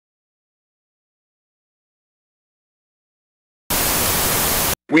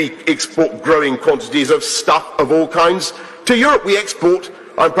We export growing quantities of stuff of all kinds. To Europe we export,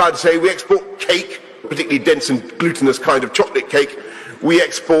 I'm proud to say, we export cake, particularly dense and glutinous kind of chocolate cake. We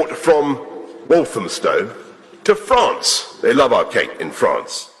export from Walthamstow to France. They love our cake in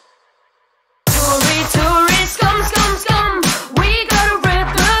France. Tory, Tory, scum, scum, scum. We gotta rip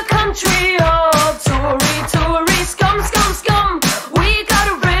the country up. Tory, Tory, scum, scum, scum. We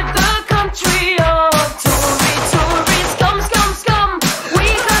gotta rip the country up. Tory, Tory, scum, scum, scum. We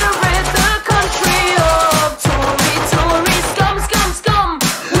gotta rip the country up. Tory, Tory, scum, scum, scum.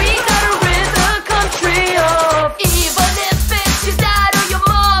 We gotta rip the country up. Even if it's your dad or your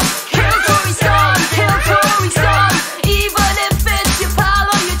mom, kill Tory scum, kill Tory scum. Even if it's your pal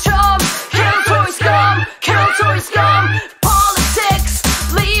or your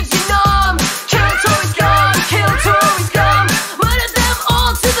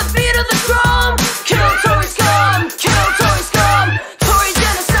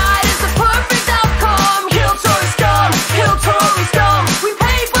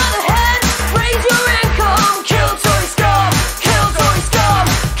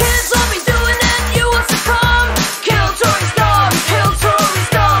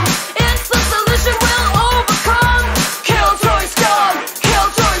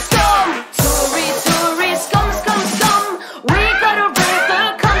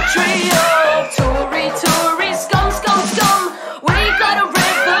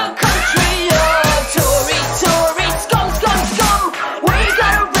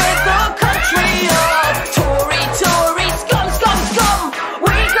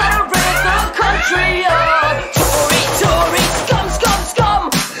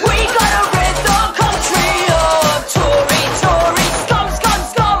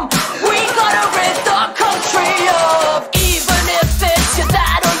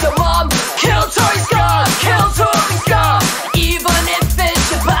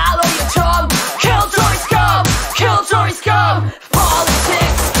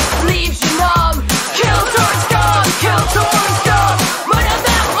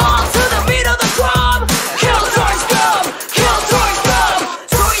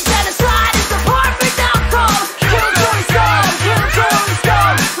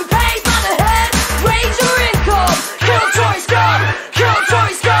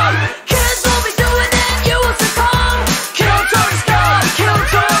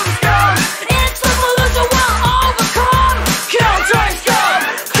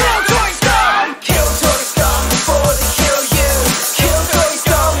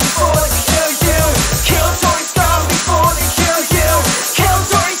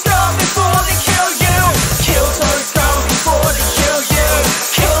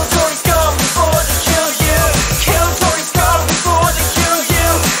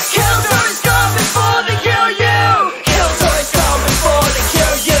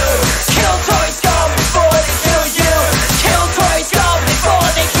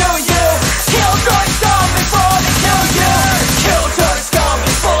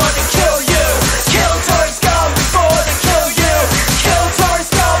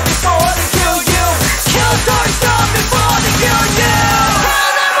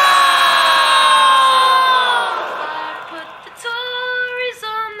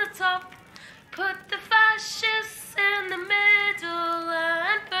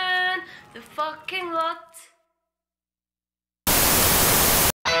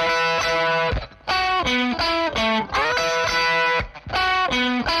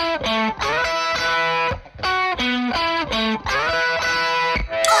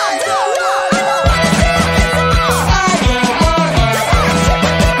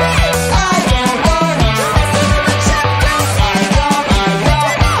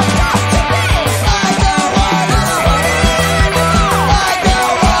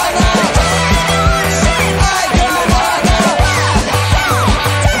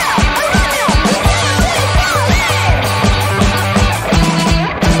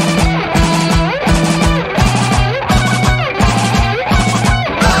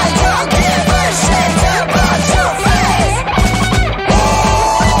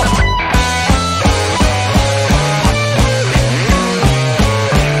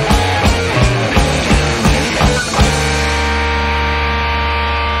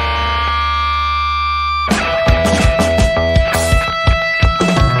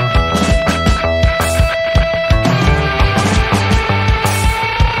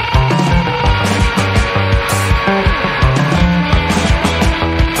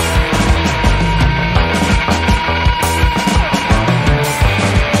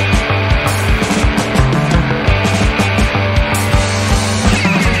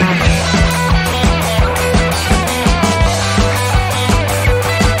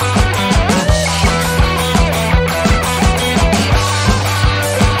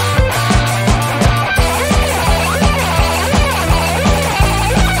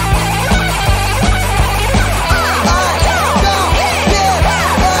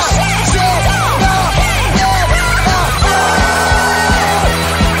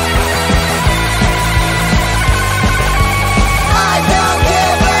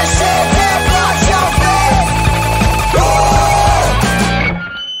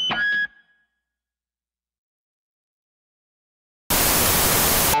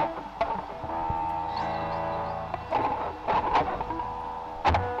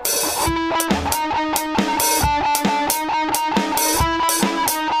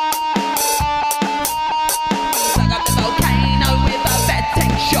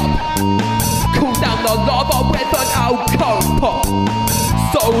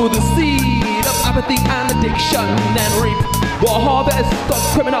Sow the seed of apathy and addiction, and reap the harvest of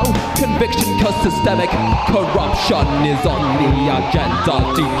criminal conviction, cause systemic corruption is on the agenda.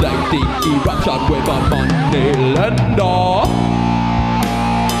 Delay the eruption with a money lender.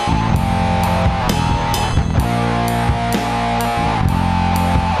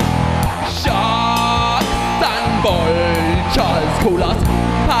 Sharks and vultures call us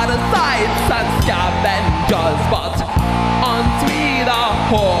parasites and scavengers, but aren't we the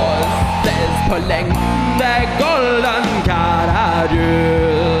horses pulling their golden carriages?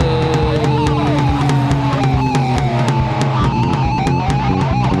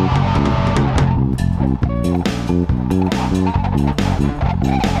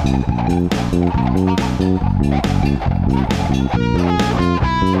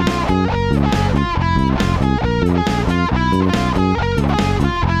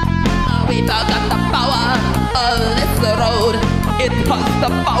 We forgot the power of this road. It has the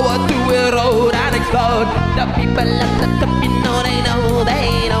power to erode and explode. The people at the top, you know they know,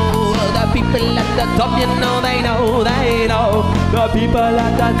 they know. The people at the top, you know they know, they know. The people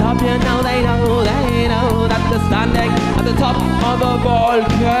at the top, you know they know, they know. That they're standing at the top of a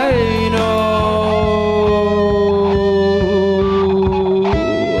volcano.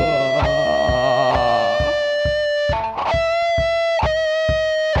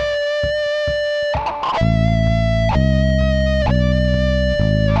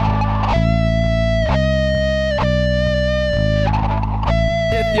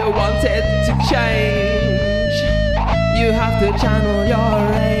 Change, you have to channel your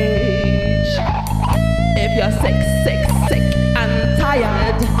rage. If you're sick and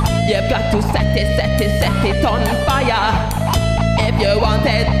tired, you've got to set it on fire. If you want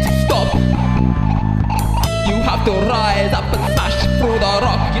it to stop, you have to rise up and smash through the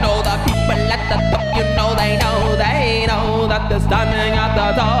rock. You know the people at the top, you know they know that they're standing at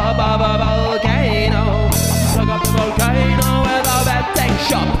the top of a volcano. Look up the volcano with a betting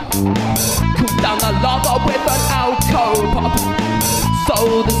shop. Cool down the lava with an alcohol pop.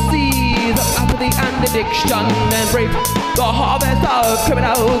 Sow the seeds of apathy and addiction, and reap the harvest of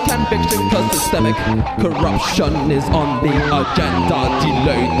criminal conviction, cause systemic corruption is on the agenda.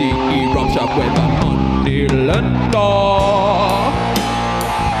 Delay the eruption with a money lender.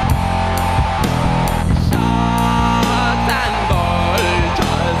 Sharks and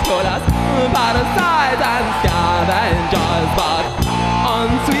vultures call us parasites and scavengers, but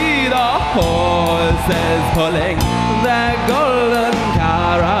aren't we the horses pulling their golden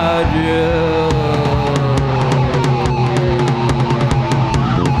carriages?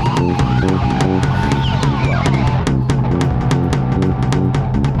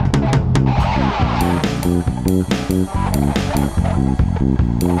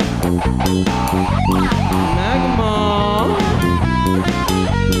 Magma,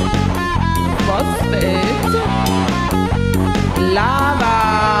 phosphate, lava,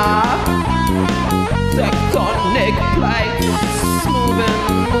 tectonic plates,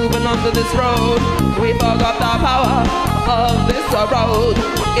 moving onto this road. We forgot the power of this road.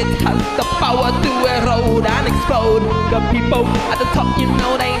 It has the power to erode and explode. The people at the top, you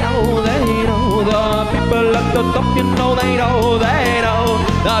know they know, they know. The people at the top, you know they know, they know.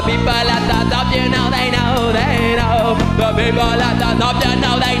 The people at the top, you know they know, they know. The people at the top, you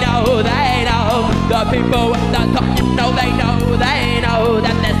know they know, they know. The people at the top, you know they know, they know.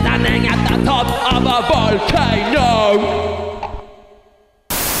 That they're standing at the top of a volcano.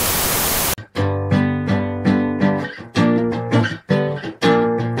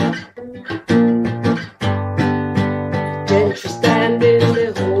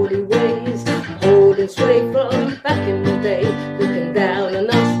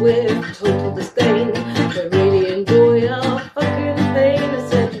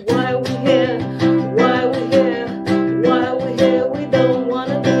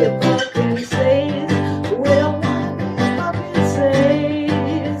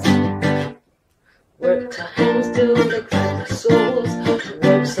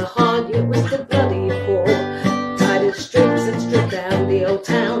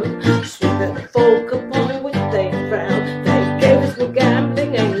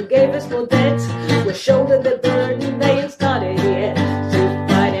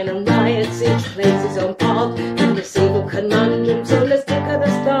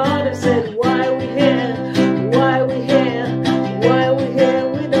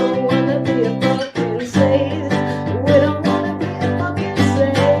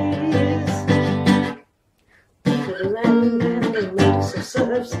 Say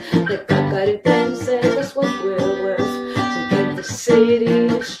serfs. The Kakari then says that's what we're worth. To get the city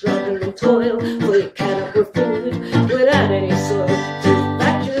of struggle and toil, for you cannot grow food without any soil. To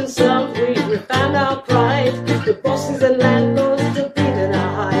factories and slums we found our pride. The bosses and landlords to beat in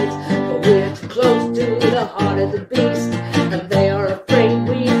our hides. But we're too close to the heart of the beast, and they are afraid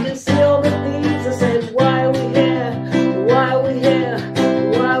we can see all the thieves. I said, why are we here? Why are we here?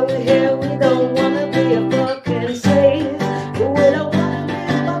 Why are we here? We don't wanna be a fucking slave. We don't wanna be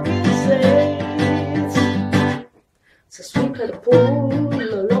a fucking slave. So sweep at the pool,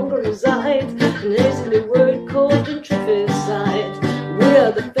 no longer reside, and there's a new word called gentrificide. We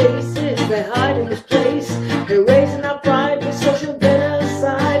are the faces, they hide in this place. They're raising our pride with social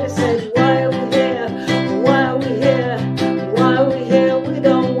genocide. I said, why are we here? Why are we here? Why are we here? We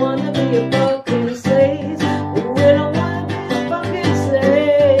don't wanna be a fucking slaves. We don't wanna be a fucking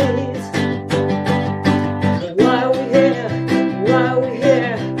slaves. Why are we here? Why are we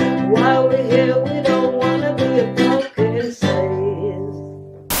here? Why are we here? We don't wanna be a fucking slaves.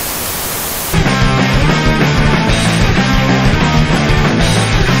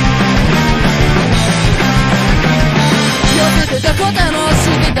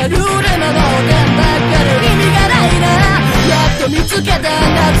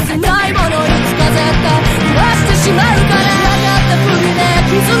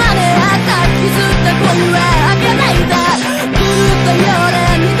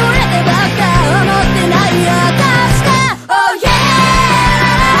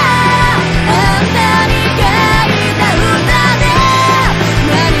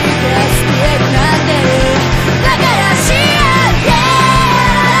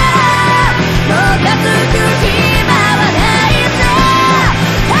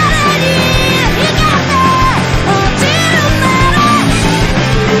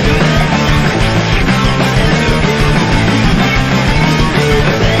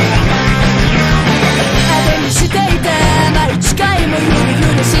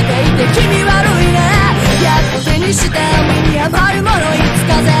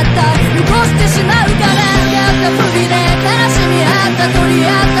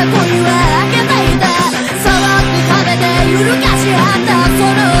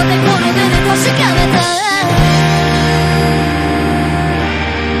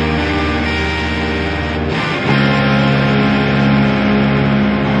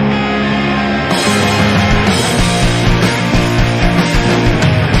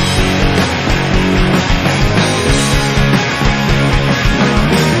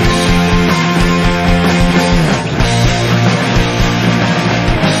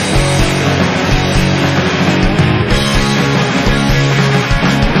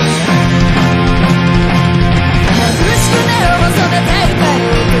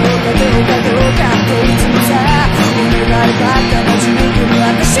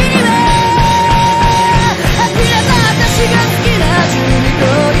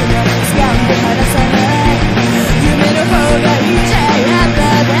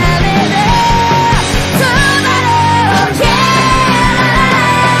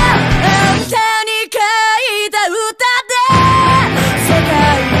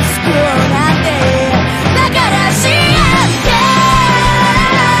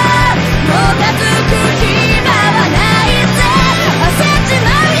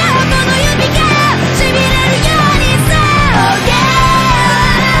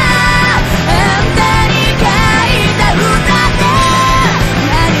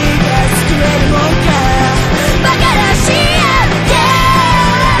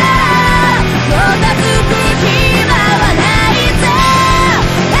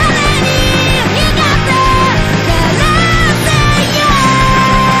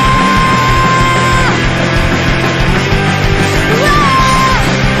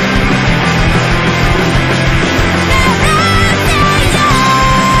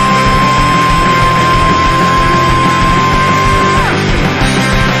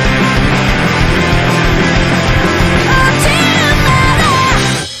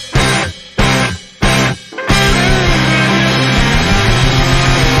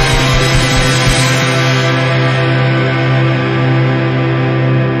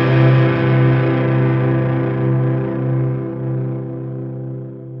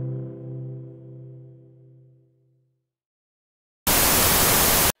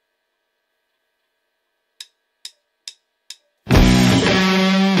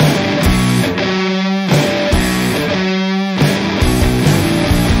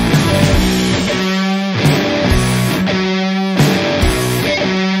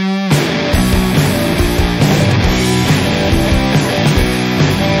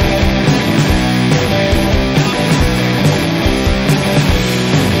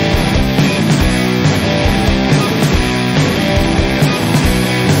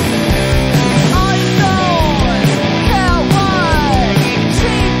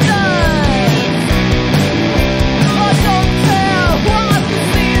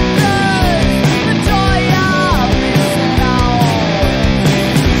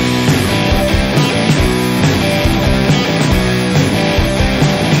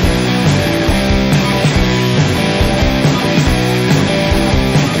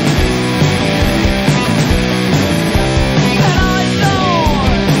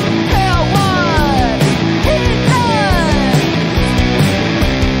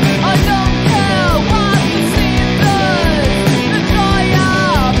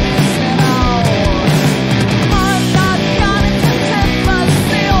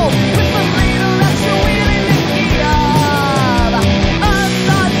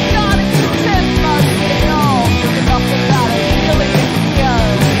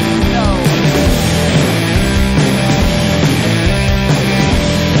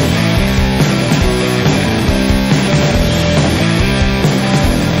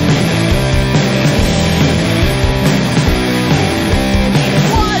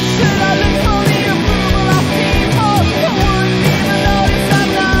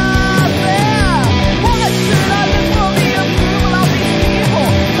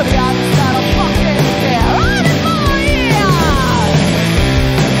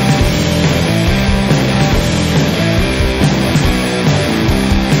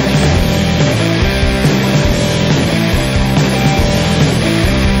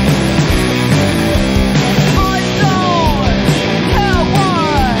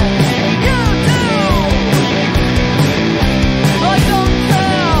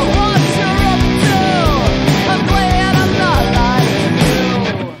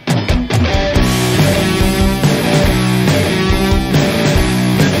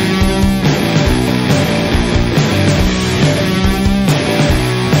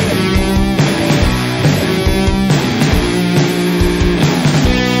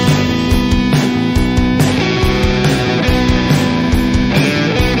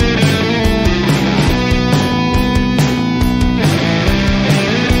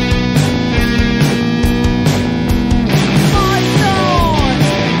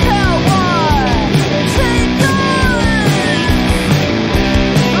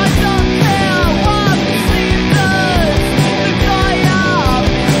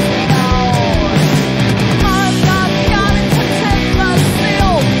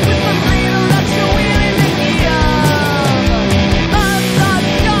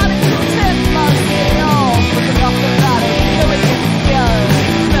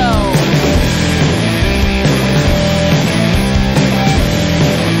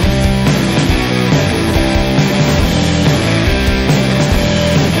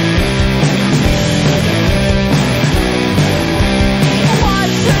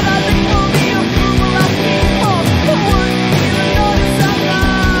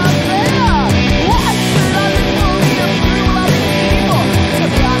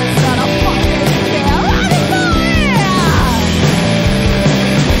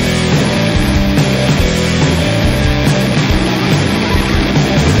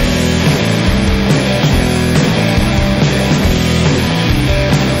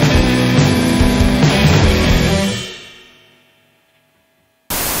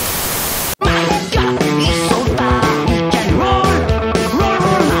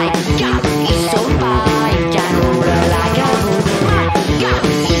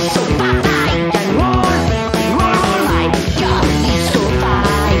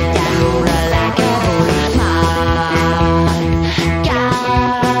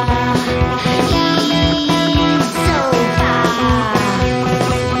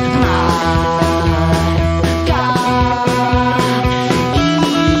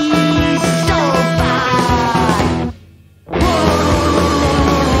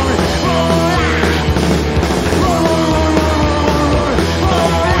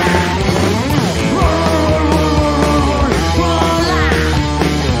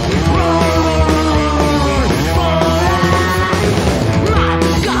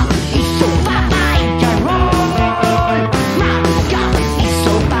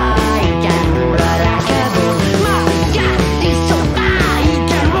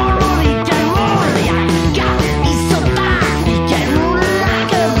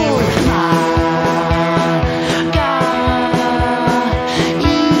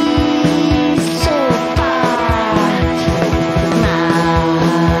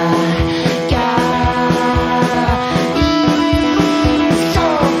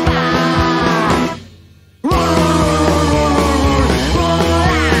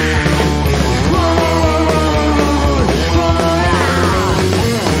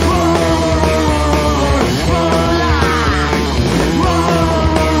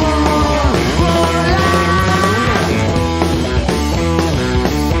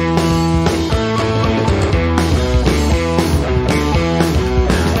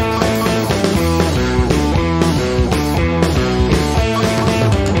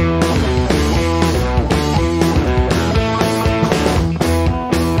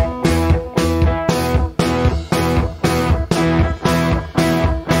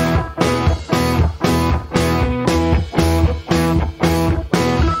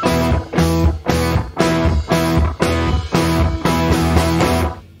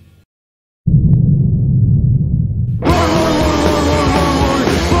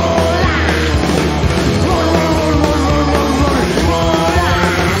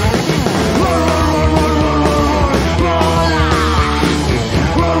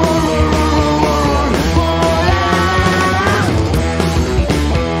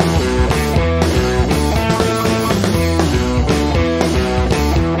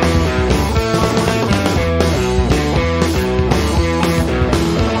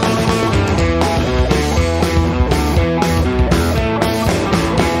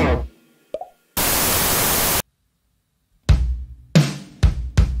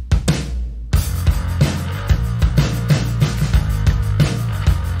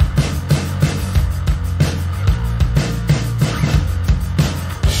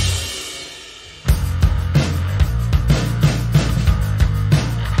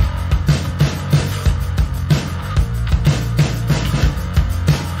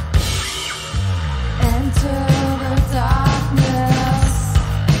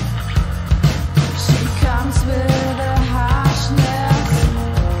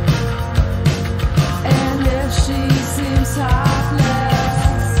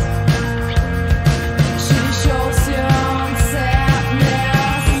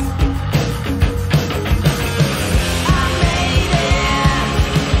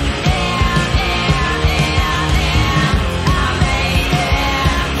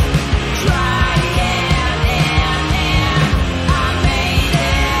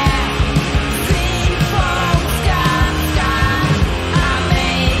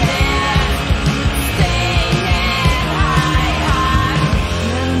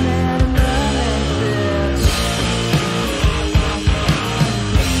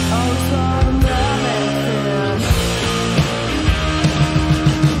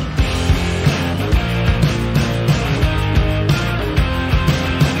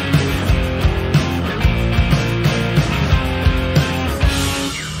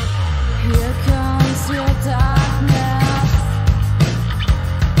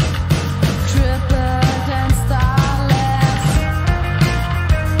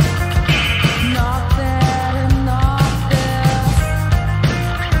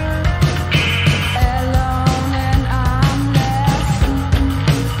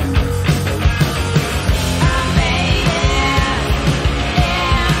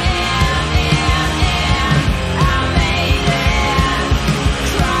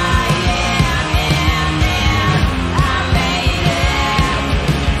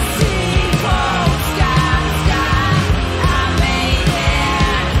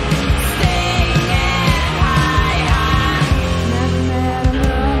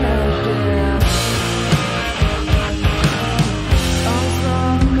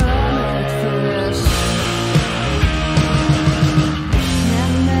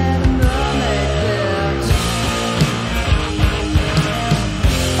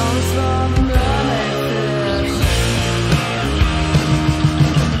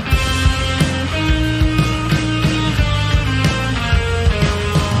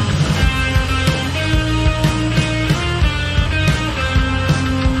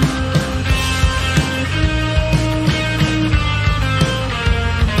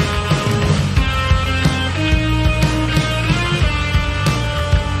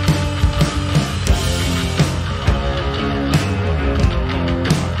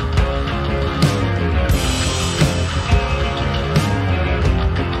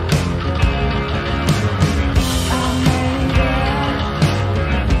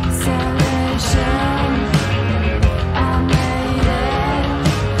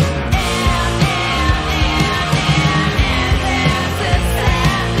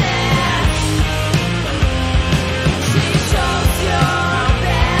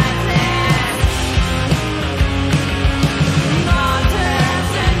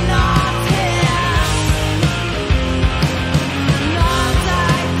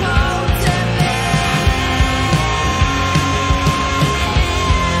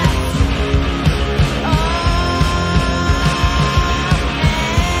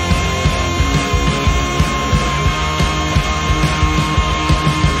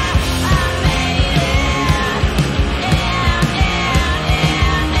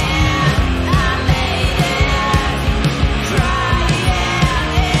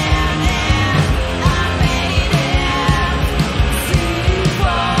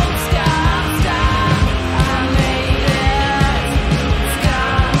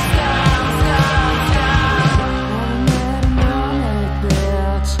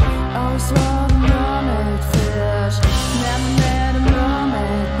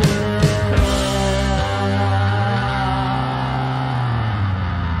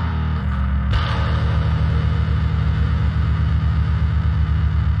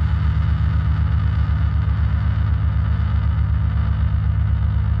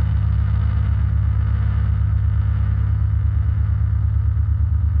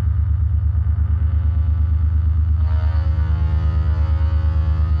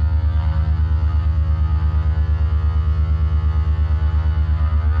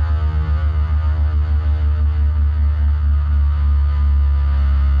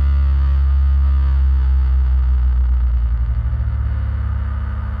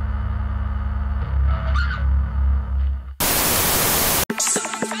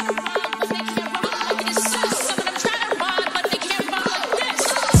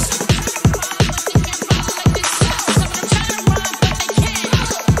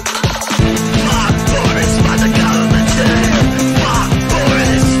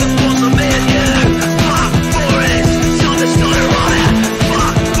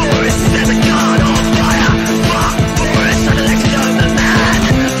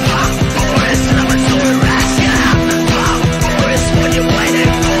 Waiting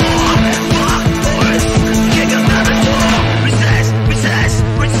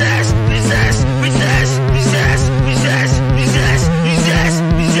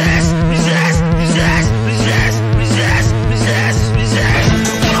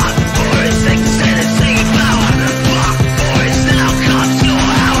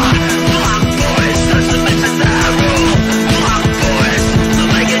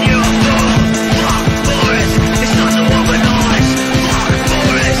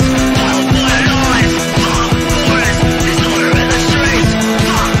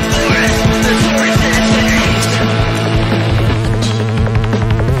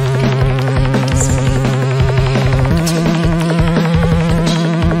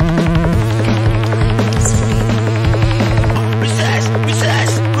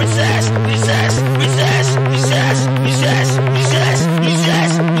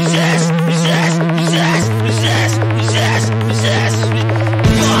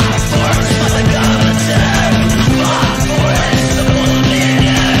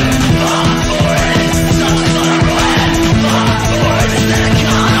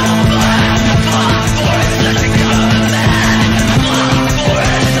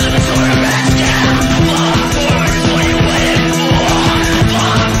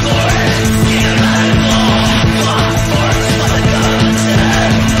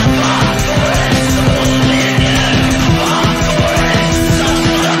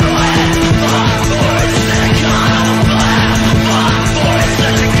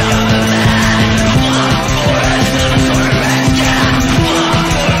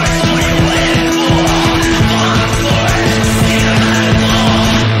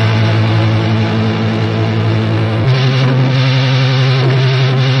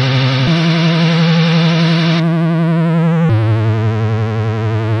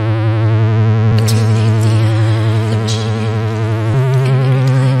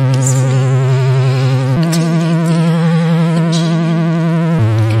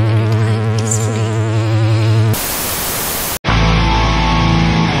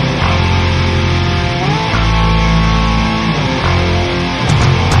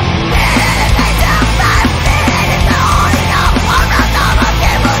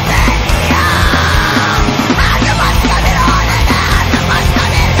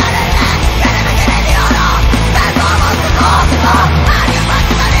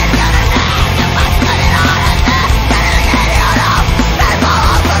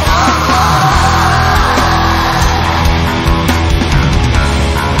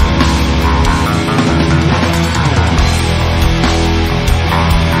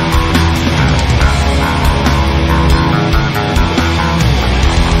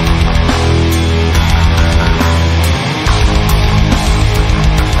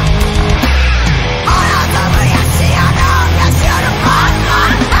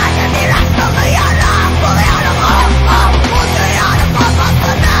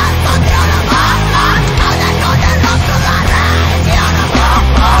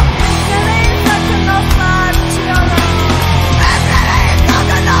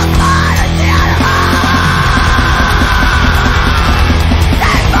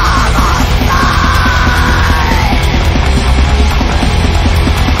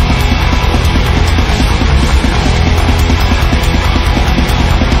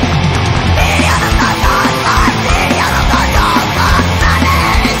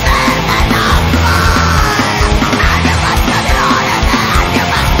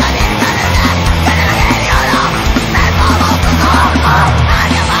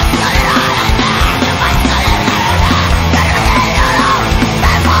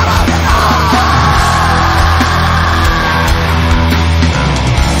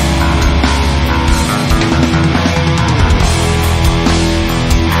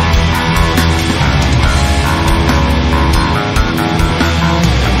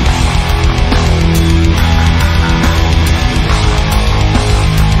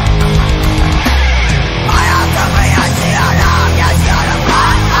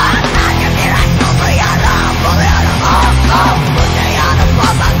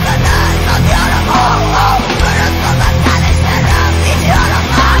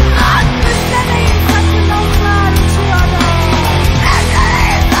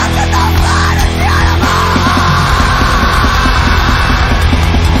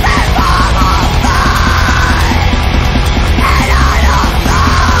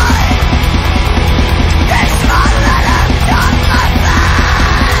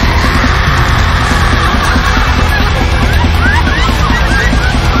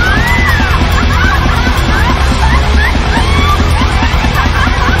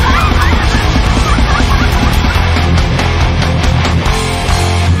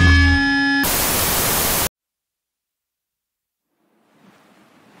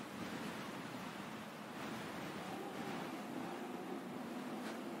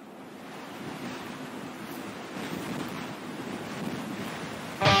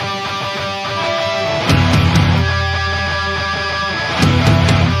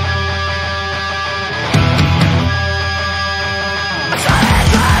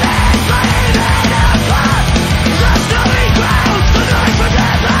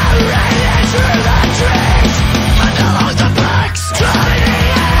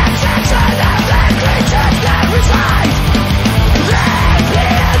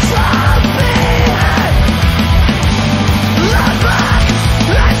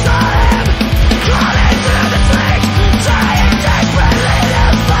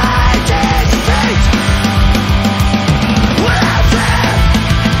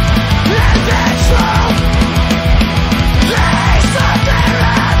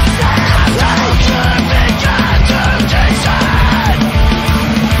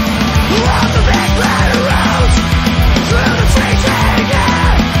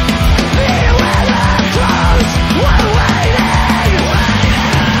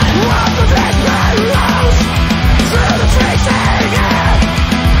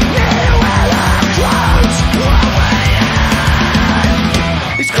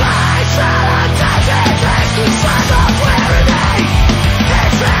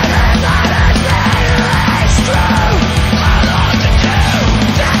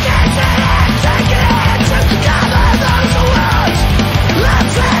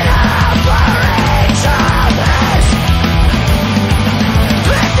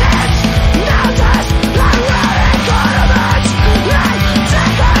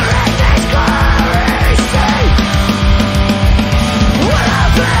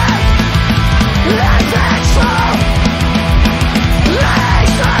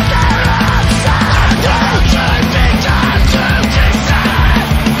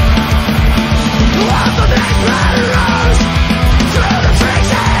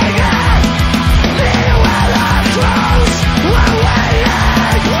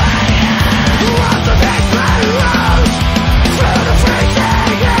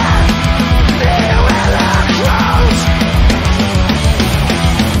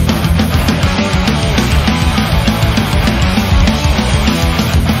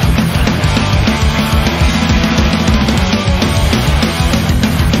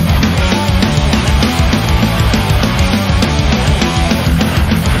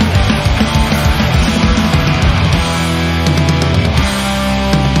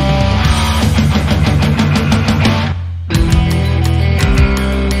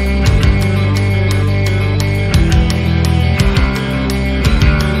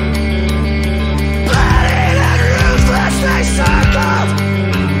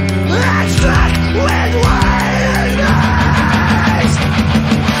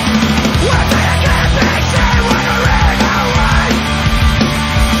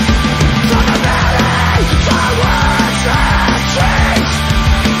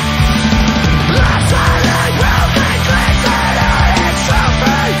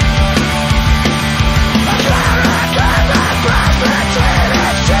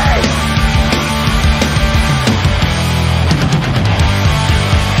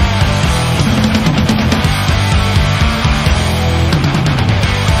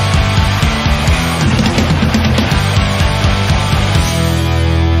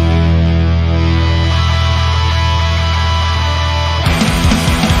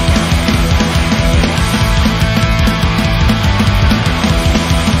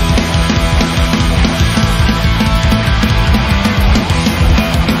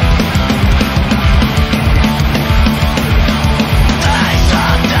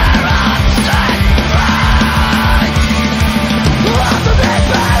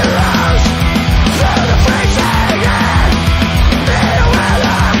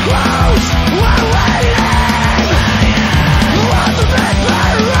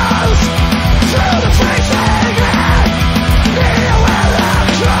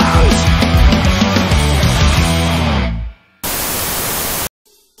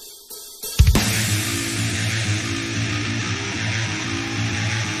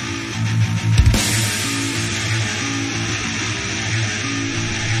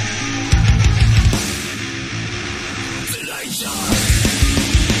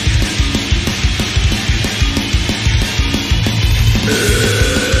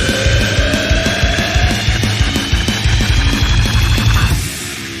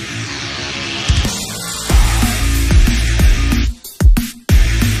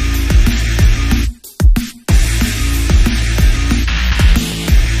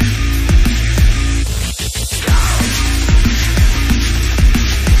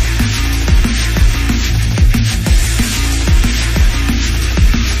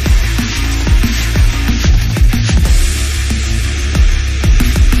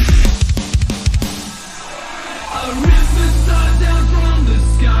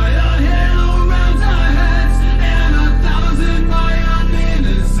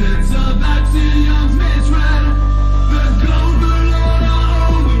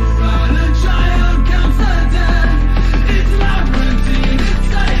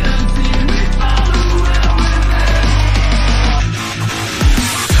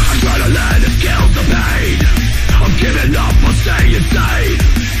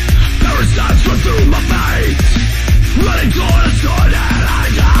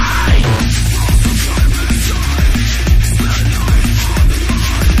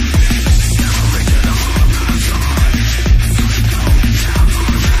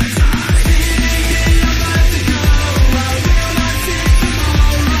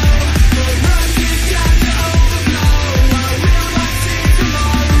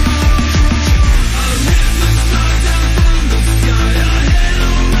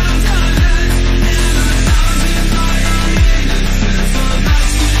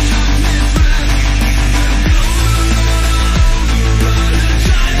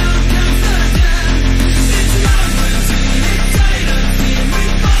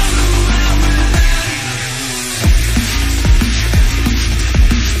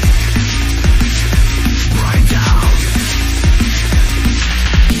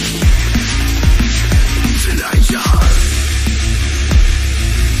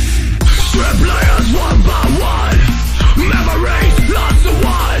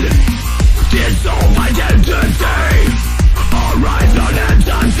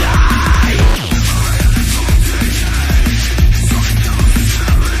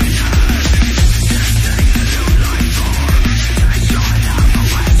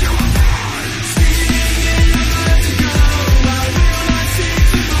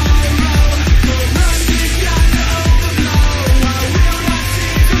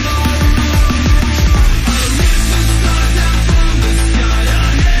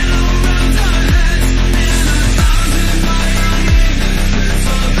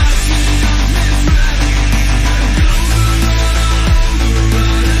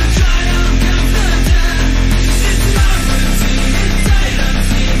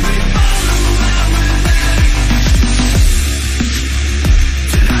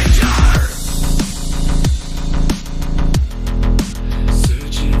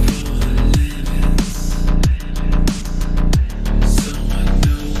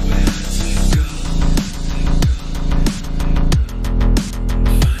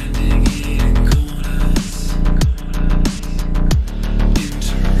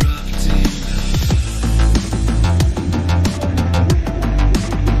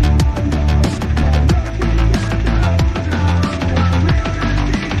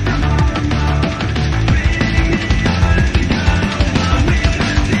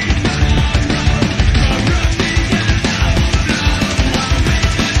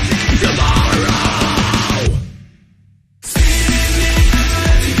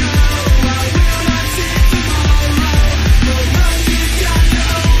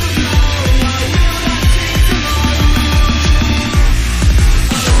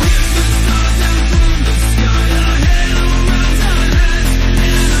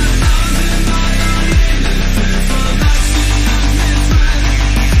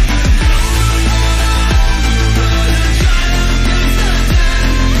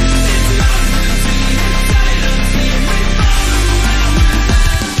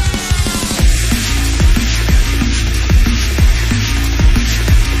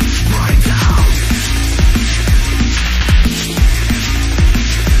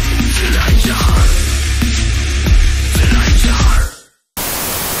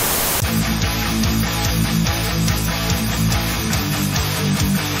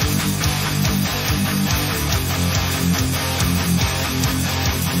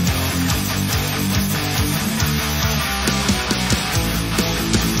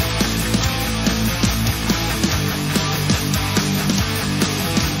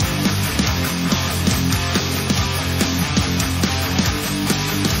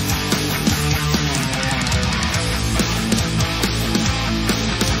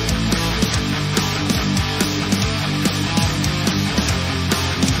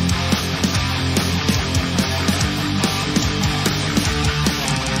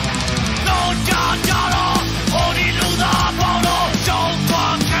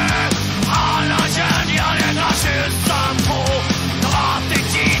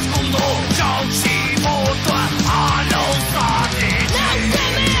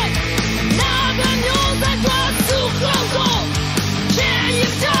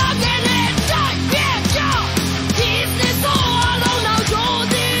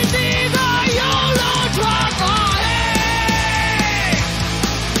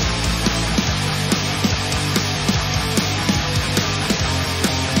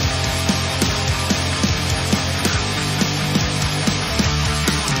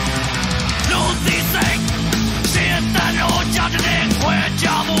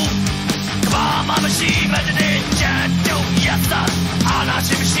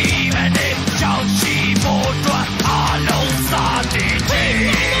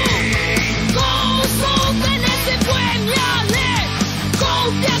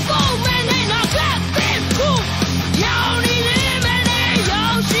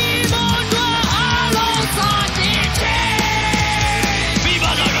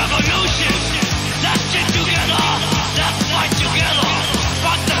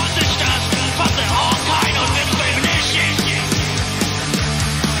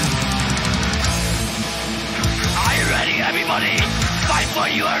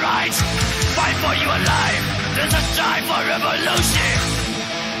fight for you alive. There's a time for revolution.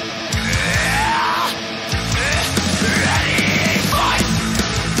 Ready, fight,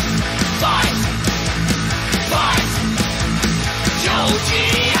 fight, fight. Joji,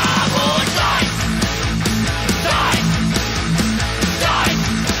 I will die, die, die.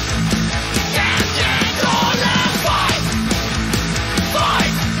 Can't all and fight,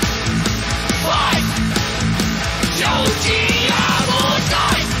 fight, fight. Joji, I will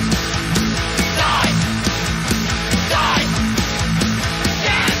die, die, die.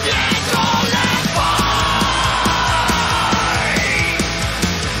 Can't all and fight.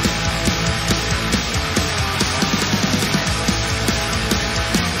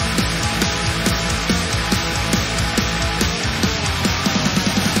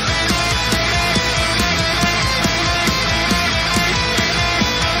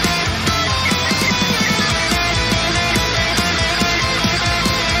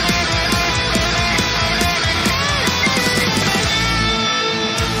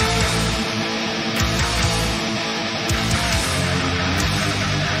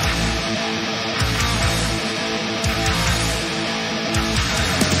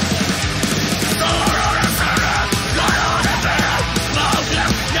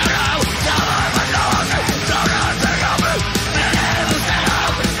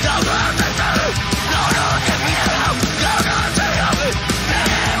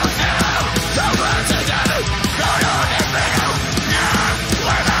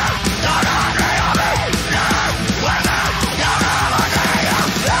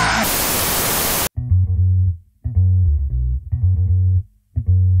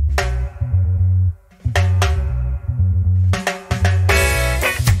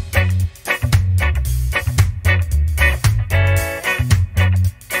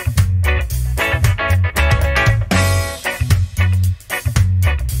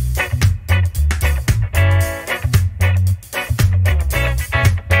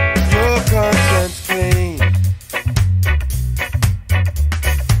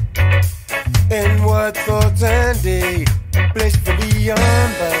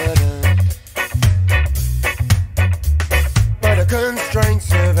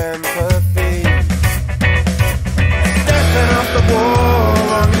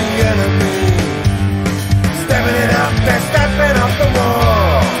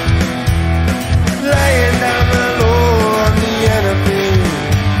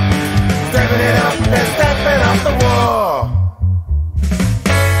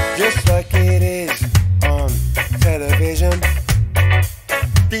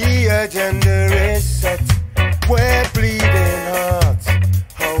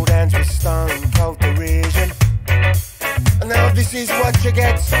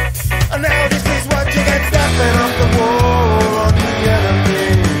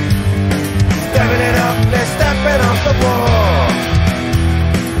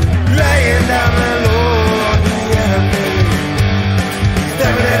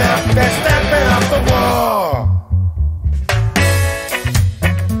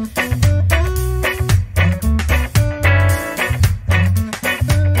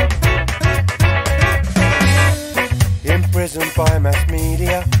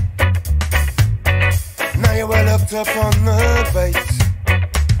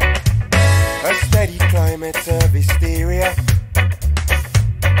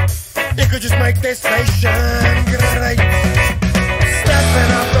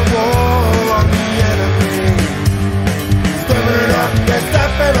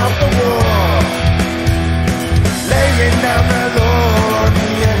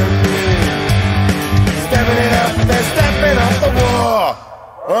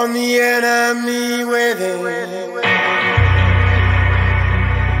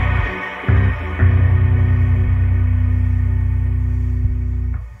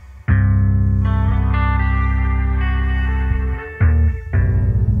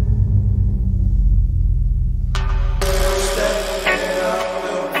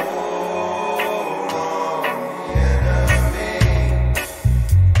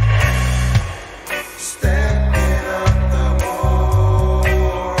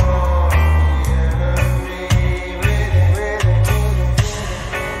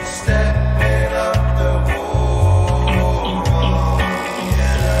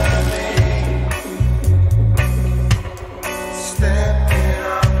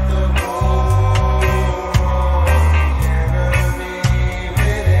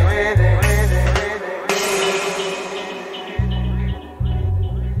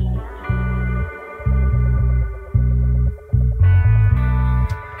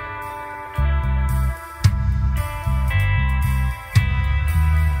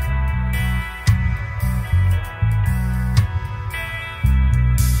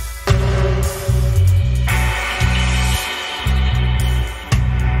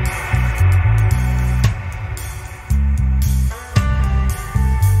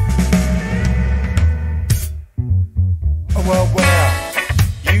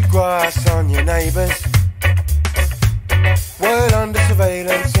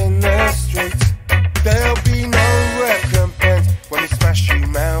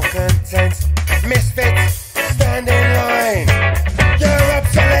 nonsense. Misfits, stand in line. You're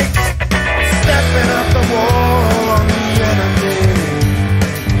obsolete. Stepping up the wall on the enemy.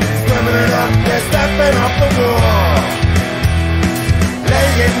 Swimming it up, they're stepping up the wall.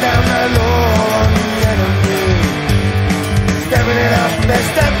 Laying down the law on the enemy. Stepping it up, they're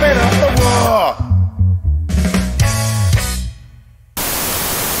stepping up the wall.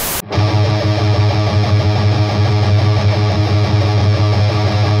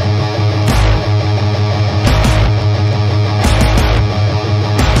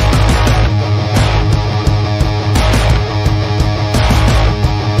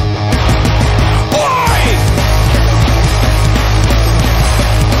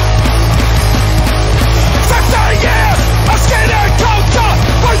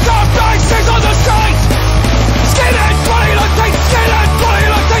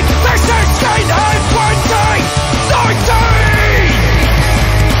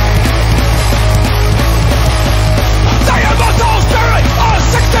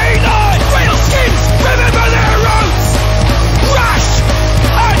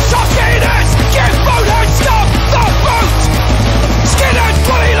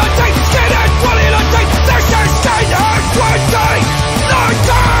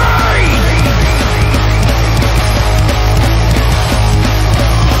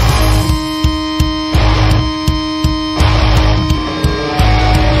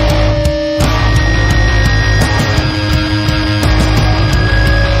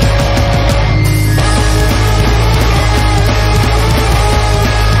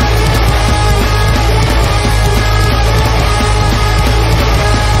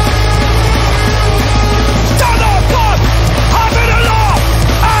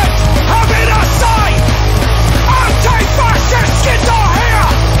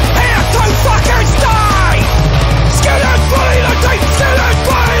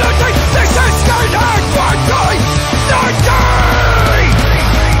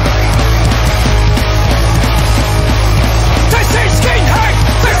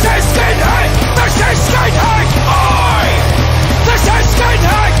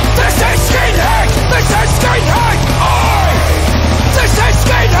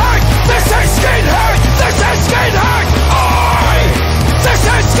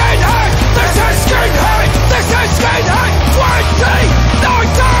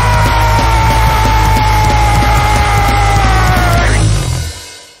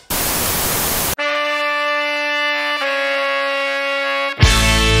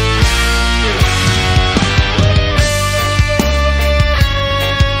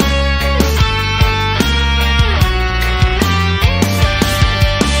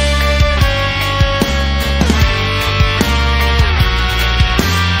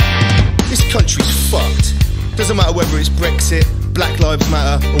 Doesn't matter whether it's Brexit, Black Lives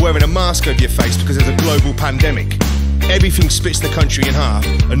Matter, or wearing a mask over your face because there's a global pandemic. Everything splits the country in half,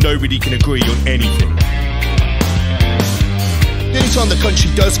 and nobody can agree on anything. The only time the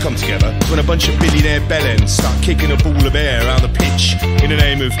country does come together is when a bunch of billionaire bellends start kicking a ball of air around the pitch in the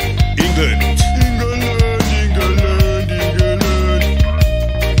name of England. England, England, England.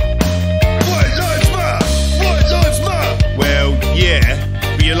 White lives matter! White lives matter! Well,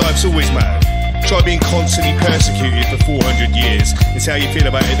 yeah, but your life's always mattered. Try being constantly persecuted for 400 years and see how you feel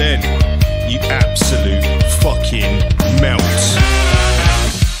about it then. You absolute fucking melt.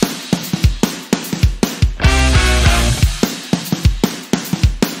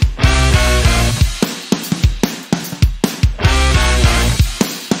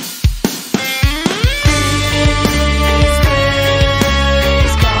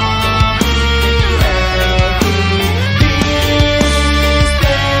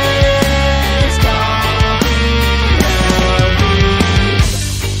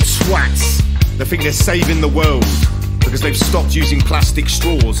 Think they're saving the world because they've stopped using plastic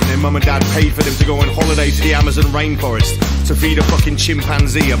straws and their mum and dad paid for them to go on holiday to the Amazon rainforest to feed a fucking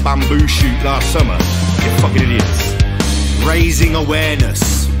chimpanzee a bamboo shoot last summer. You fucking idiots. Raising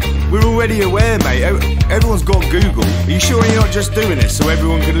awareness. We're already aware, mate. Everyone's got Google. Are you sure you're not just doing this so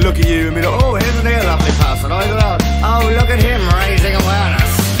everyone can look at you and be like, oh, here's a lovely person. Oh, look at him raising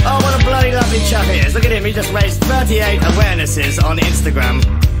awareness. Oh, what a bloody lovely chap he is. Look at him, he just raised 38 awarenesses on Instagram.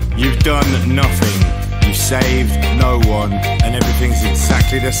 You've done nothing. You've saved no one, and everything's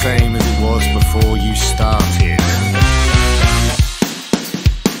exactly the same as it was before you started.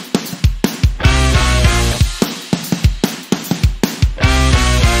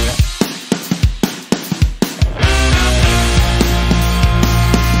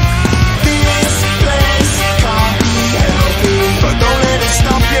 This place can't be healthy, but don't let it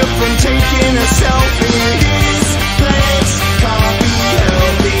stop you from taking a selfie. This place can't be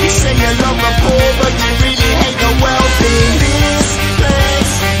healthy. You say you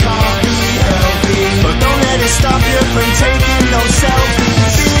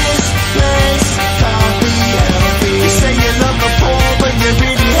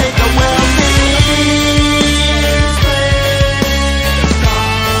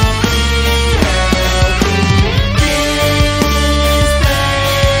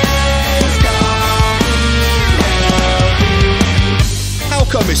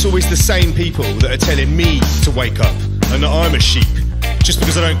it's always the same people that are telling me to wake up and that I'm a sheep. Just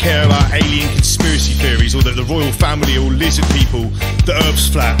because I don't care about alien conspiracy theories or that the royal family are all lizard people, the Earth's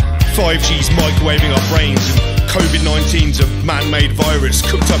flat, 5G's microwaving our brains, and COVID-19's a man-made virus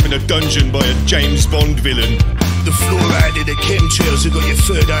cooked up in a dungeon by a James Bond villain. The fluoride and the chemtrails have got your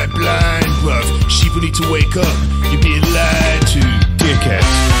third eye blind, bruv. Sheep will need to wake up. You're being lied to, dickhead.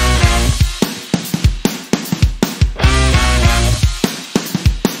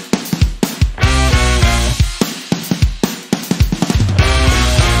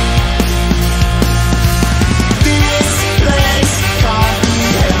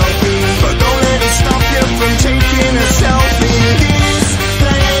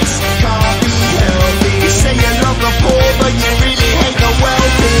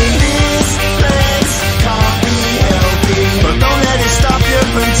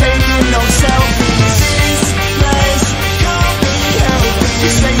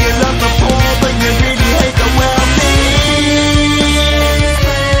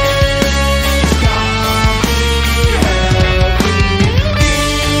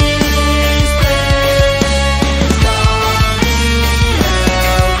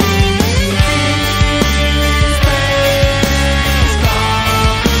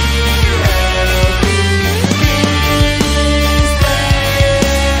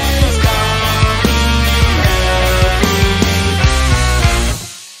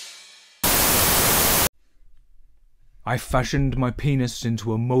 I fashioned my penis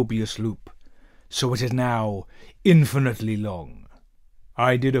into a Mobius loop, so it is now infinitely long.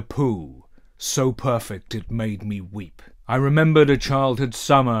 I did a poo, so perfect it made me weep. I remembered a childhood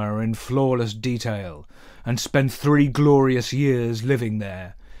summer in flawless detail, and spent 3 glorious years living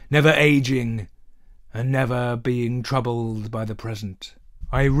there, never aging, and never being troubled by the present.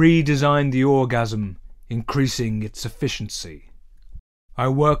 I redesigned the orgasm, increasing its efficiency. I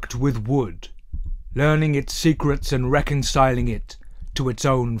worked with wood, learning its secrets and reconciling it to its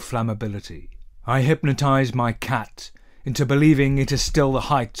own flammability. I hypnotized my cat into believing it is still the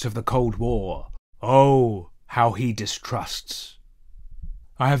heights of the Cold War. Oh, how he distrusts.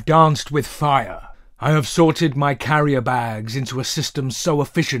 I have danced with fire. I have sorted my carrier bags into a system so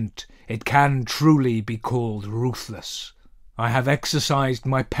efficient it can truly be called ruthless. I have exercised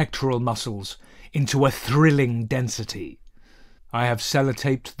my pectoral muscles into a thrilling density. I have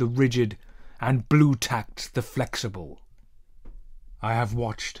sellotaped the rigid and blue-tacked the flexible. I have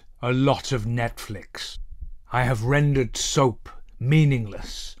watched a lot of Netflix. I have rendered soap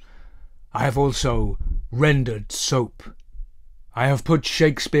meaningless. I have also rendered soap. I have put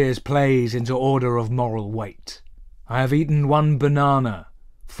Shakespeare's plays into order of moral weight. I have eaten 1 banana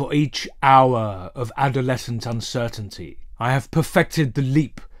for each hour of adolescent uncertainty. I have perfected the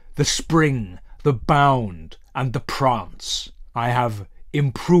leap, the spring, the bound, and the prance. I have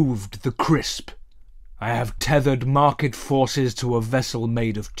improved the crisp. I have tethered market forces to a vessel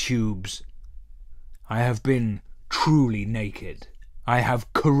made of tubes. I have been truly naked. I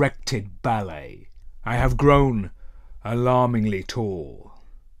have corrected ballet. I have grown alarmingly tall.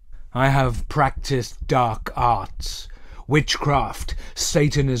 I have practiced dark arts, witchcraft,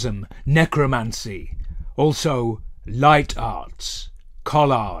 Satanism, necromancy, also light arts,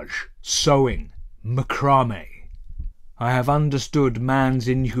 collage, sewing, macrame. I have understood man's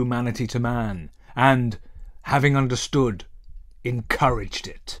inhumanity to man, and, having understood, encouraged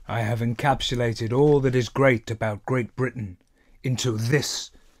it. I have encapsulated all that is great about Great Britain into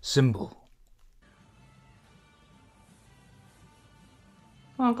this symbol.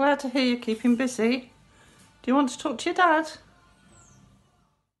 Well, I'm glad to hear you're keeping busy. Do you want to talk to your dad?